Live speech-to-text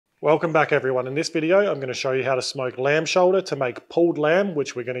Welcome back everyone. In this video I'm going to show you how to smoke lamb shoulder to make pulled lamb,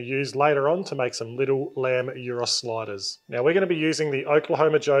 which we're going to use later on to make some little lamb gyros sliders. Now we're going to be using the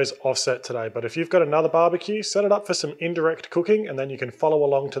Oklahoma Joe's offset today, but if you've got another barbecue, set it up for some indirect cooking and then you can follow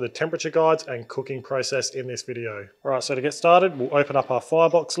along to the temperature guides and cooking process in this video. Alright, so to get started we'll open up our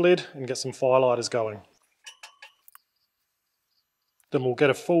firebox lid and get some firelighters going. Then we'll get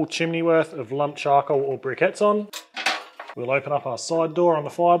a full chimney worth of lump charcoal or briquettes on. We'll open up our side door on the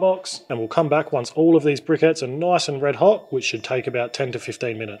firebox and we'll come back once all of these briquettes are nice and red hot, which should take about 10 to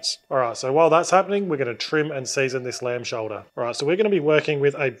 15 minutes. Alright, so while that's happening, we're going to trim and season this lamb shoulder. Alright, so we're going to be working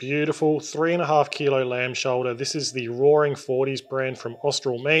with a beautiful 3.5 kilo lamb shoulder. This is the Roaring 40s brand from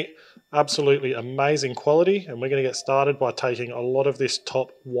Austral Meat. Absolutely amazing quality, and we're going to get started by taking a lot of this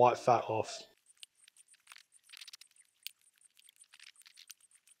top white fat off.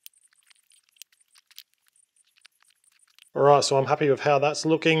 Alright, so I'm happy with how that's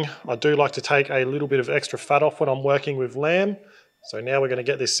looking. I do like to take a little bit of extra fat off when I'm working with lamb. So now we're going to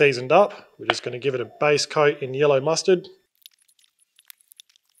get this seasoned up. We're just going to give it a base coat in yellow mustard.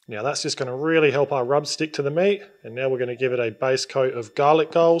 Now that's just going to really help our rub stick to the meat. And now we're going to give it a base coat of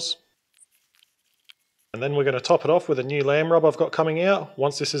garlic galls. And then we're going to top it off with a new lamb rub I've got coming out.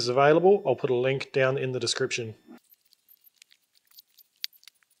 Once this is available, I'll put a link down in the description.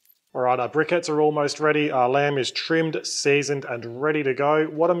 Alright, our briquettes are almost ready. Our lamb is trimmed, seasoned and ready to go.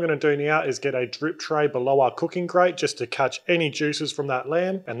 What I'm going to do now is get a drip tray below our cooking grate just to catch any juices from that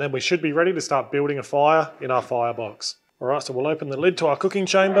lamb, and then we should be ready to start building a fire in our firebox. Alright, so we'll open the lid to our cooking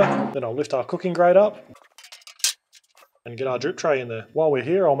chamber, then I'll lift our cooking grate up and get our drip tray in there. While we're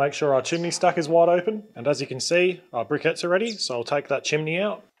here, I'll make sure our chimney stack is wide open, and as you can see, our briquettes are ready, so I'll take that chimney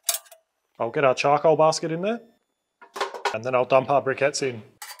out. I'll get our charcoal basket in there, and then I'll dump our briquettes in.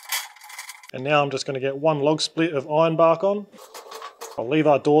 And now I'm just going to get one log split of iron bark on. I'll leave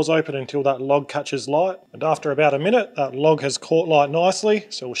our doors open until that log catches light. And after about a minute, that log has caught light nicely.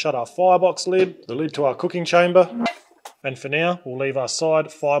 So we'll shut our firebox lid, the lid to our cooking chamber. And for now, we'll leave our side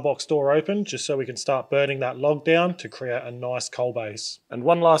firebox door open just so we can start burning that log down to create a nice coal base. And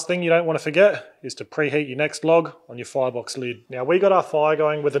one last thing you don't want to forget is to preheat your next log on your firebox lid. Now we got our fire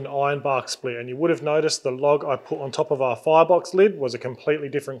going with an iron bark split, and you would have noticed the log I put on top of our firebox lid was a completely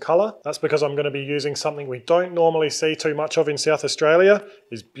different colour. That's because I'm going to be using something we don't normally see too much of in South Australia,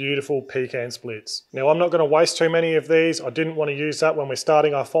 is beautiful pecan splits. Now I'm not going to waste too many of these. I didn't want to use that when we're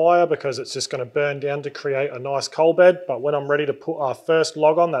starting our fire because it's just going to burn down to create a nice coal bed. But when I'm ready to put our first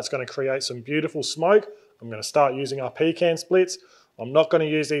log on, that's going to create some beautiful smoke. I'm going to start using our pecan splits. I'm not going to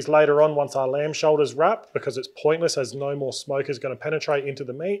use these later on once our lamb shoulder's wrapped because it's pointless as no more smoke is going to penetrate into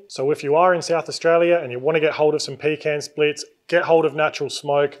the meat. So if you are in South Australia and you want to get hold of some pecan splits, get hold of Natural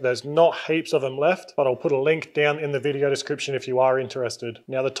Smoke. There's not heaps of them left, but I'll put a link down in the video description if you are interested.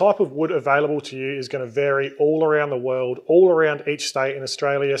 Now the type of wood available to you is going to vary all around the world, all around each state in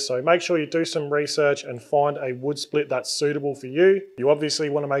Australia, so make sure you do some research and find a wood split that's suitable for you. You obviously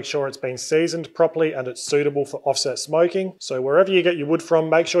want to make sure it's been seasoned properly and it's suitable for offset smoking. So wherever you get your wood from,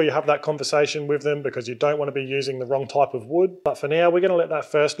 make sure you have that conversation with them because you don't want to be using the wrong type of wood. But for now, we're going to let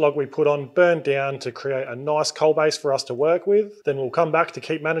that first log we put on burn down to create a nice coal base for us to work with. Then we'll come back to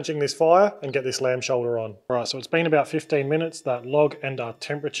keep managing this fire and get this lamb shoulder on. Alright, so it's been about 15 minutes. That log and our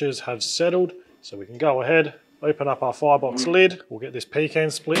temperatures have settled, so we can go ahead, open up our firebox lid. We'll get this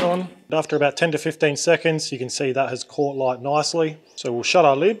pecan split on. And after about 10 to 15 seconds, you can see that has caught light nicely. So we'll shut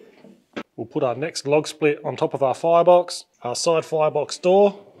our lid. We'll put our next log split on top of our firebox. Our side firebox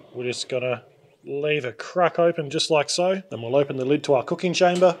door, we're just gonna leave a crack open just like so. Then we'll open the lid to our cooking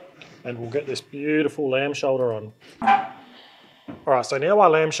chamber and we'll get this beautiful lamb shoulder on. Alright, so now our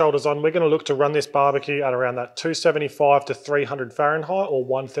lamb shoulder's on, we're going to look to run this barbecue at around that 275 to 300 Fahrenheit or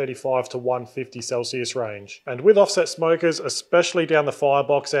 135 to 150 Celsius range. And with offset smokers, especially down the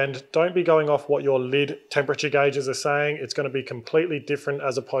firebox end, don't be going off what your lid temperature gauges are saying. It's going to be completely different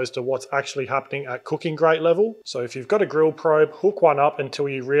as opposed to what's actually happening at cooking grate level. So if you've got a grill probe, hook one up until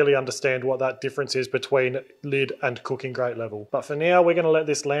you really understand what that difference is between lid and cooking grate level. But for now, we're going to let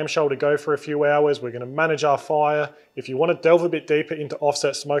this lamb shoulder go for a few hours. We're going to manage our fire. If you want to delve a bit deeper into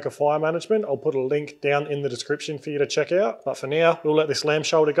offset smoker fire management, I'll put a link down in the description for you to check out. But for now, we'll let this lamb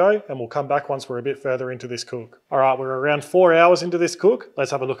shoulder go and we'll come back once we're a bit further into this cook. Alright, we're around 4 hours into this cook.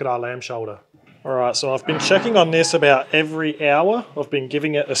 Let's have a look at our lamb shoulder. Alright, so I've been checking on this about every hour. I've been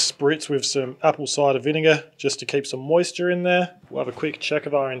giving it a spritz with some apple cider vinegar just to keep some moisture in there. We'll have a quick check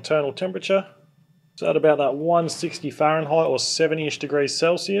of our internal temperature. So at about that 160 Fahrenheit or 70-ish degrees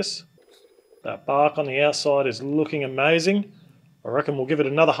Celsius. That bark on the outside is looking amazing. I reckon we'll give it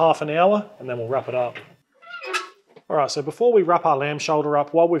another half an hour and then we'll wrap it up. Alright, so before we wrap our lamb shoulder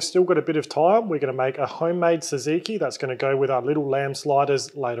up, while we've still got a bit of time, we're going to make a homemade tzatziki that's going to go with our little lamb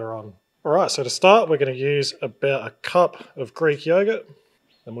sliders later on. Alright, so to start, we're going to use about a cup of Greek yogurt.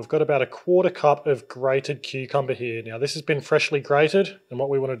 And we've got about a 1/4 cup of grated cucumber here. Now this has been freshly grated, and what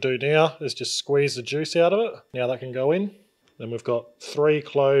we want to do now is just squeeze the juice out of it. Now that can go in. Then we've got 3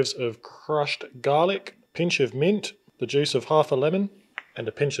 cloves of crushed garlic, a pinch of mint, the juice of half a lemon, and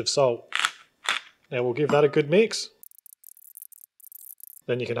a pinch of salt. Now we'll give that a good mix.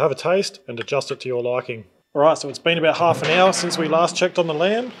 Then you can have a taste and adjust it to your liking. Alright, so it's been about half an hour since we last checked on the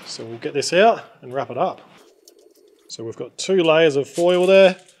lamb, so we'll get this out and wrap it up. So we've got 2 layers of foil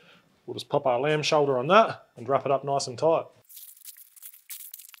there. We'll just pop our lamb shoulder on that and wrap it up nice and tight.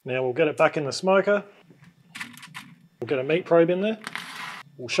 Now we'll get it back in the smoker. We'll get a meat probe in there.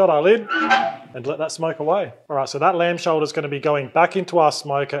 We'll shut our lid and let that smoke away. Alright, so that lamb shoulder is going to be going back into our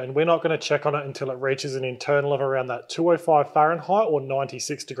smoker, and we're not going to check on it until it reaches an internal of around that 205 Fahrenheit or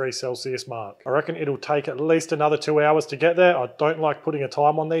 96 degrees Celsius mark. I reckon it'll take at least another 2 hours to get there. I don't like putting a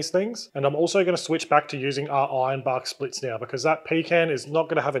time on these things. And I'm also going to switch back to using our iron bark splits now, because that pecan is not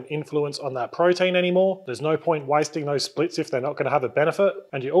going to have an influence on that protein anymore. There's no point wasting those splits if they're not going to have a benefit.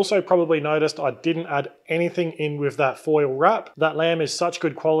 And you also probably noticed I didn't add anything in with that foil wrap. That lamb is such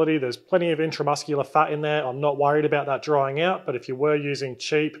good quality. There's plenty of intramuscular fat in there. I'm not worried about that drying out, but if you were using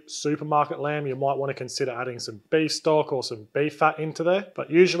cheap supermarket lamb, you might want to consider adding some beef stock or some beef fat into there.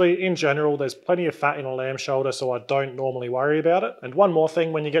 But usually, in general, there's plenty of fat in a lamb shoulder, so I don't normally worry about it. And one more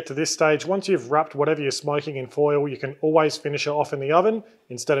thing, when you get to this stage, once you've wrapped whatever you're smoking in foil, you can always finish it off in the oven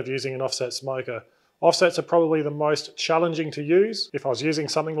instead of using an offset smoker. Offsets are probably the most challenging to use. If I was using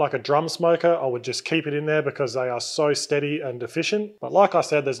something like a drum smoker, I would just keep it in there because they are so steady and efficient. But like I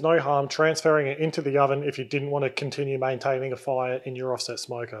said, there's no harm transferring it into the oven if you didn't want to continue maintaining a fire in your offset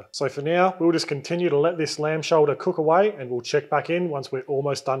smoker. So for now, we'll just continue to let this lamb shoulder cook away, and we'll check back in once we're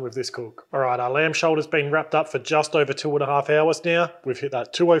almost done with this cook. Alright, our lamb shoulder's been wrapped up for just over 2.5 hours now. We've hit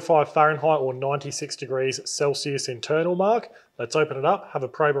that 205 Fahrenheit or 96 degrees Celsius internal mark. Let's open it up, have a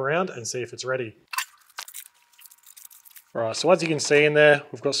probe around, and see if it's ready. Alright, so as you can see in there,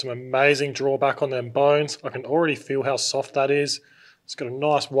 we've got some amazing drawback on them bones. I can already feel how soft that is. It's got a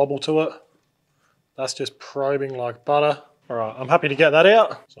nice wobble to it. That's just probing like butter. Alright, I'm happy to get that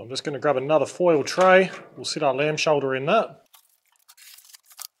out. So I'm just going to grab another foil tray. We'll sit our lamb shoulder in that.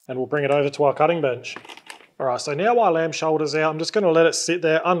 And we'll bring it over to our cutting bench. Alright, so now our lamb shoulder's out, I'm just going to let it sit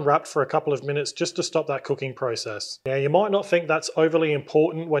there unwrapped for a couple of minutes just to stop that cooking process. Now you might not think that's overly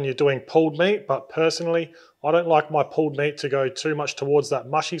important when you're doing pulled meat, but personally, I don't like my pulled meat to go too much towards that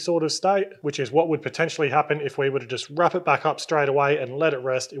mushy sort of state, which is what would potentially happen if we were to just wrap it back up straight away and let it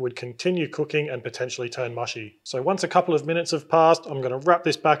rest. It would continue cooking and potentially turn mushy. So once a couple of minutes have passed, I'm going to wrap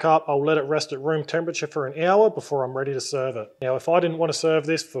this back up. I'll let it rest at room temperature for an hour before I'm ready to serve it. Now, if I didn't want to serve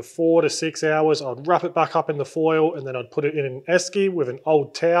this for 4 to 6 hours, I'd wrap it back up in the foil, and then I'd put it in an esky with an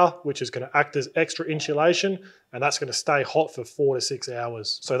old towel, which is going to act as extra insulation, and that's going to stay hot for 4 to 6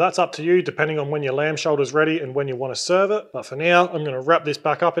 hours. So that's up to you depending on when your lamb shoulder's ready and when you want to serve it. But for now, I'm going to wrap this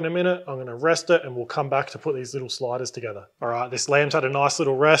back up in a minute. I'm going to rest it, and we'll come back to put these little sliders together. All right, this lamb's had a nice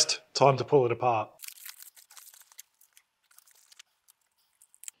little rest. Time to pull it apart.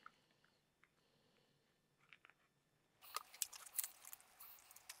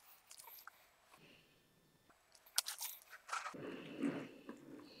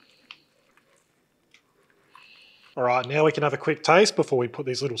 All right, now we can have a quick taste before we put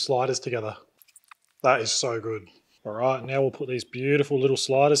these little sliders together. That is so good. All right, now we'll put these beautiful little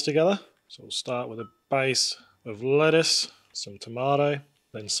sliders together. So we'll start with a base of lettuce, some tomato,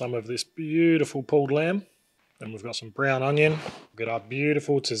 then some of this beautiful pulled lamb. Then we've got some brown onion. We've got our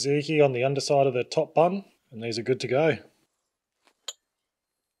beautiful tzatziki on the underside of the top bun, and these are good to go.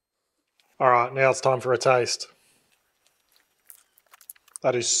 All right, now it's time for a taste.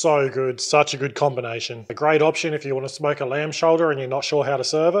 That is so good, such a good combination. A great option if you want to smoke a lamb shoulder and you're not sure how to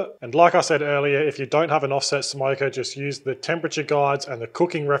serve it. And like I said earlier, if you don't have an offset smoker, just use the temperature guides and the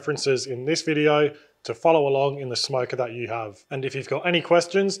cooking references in this video to follow along in the smoker that you have. And if you've got any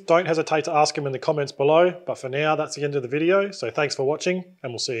questions, don't hesitate to ask them in the comments below. But for now, that's the end of the video. So thanks for watching,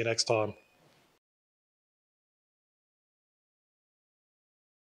 and we'll see you next time.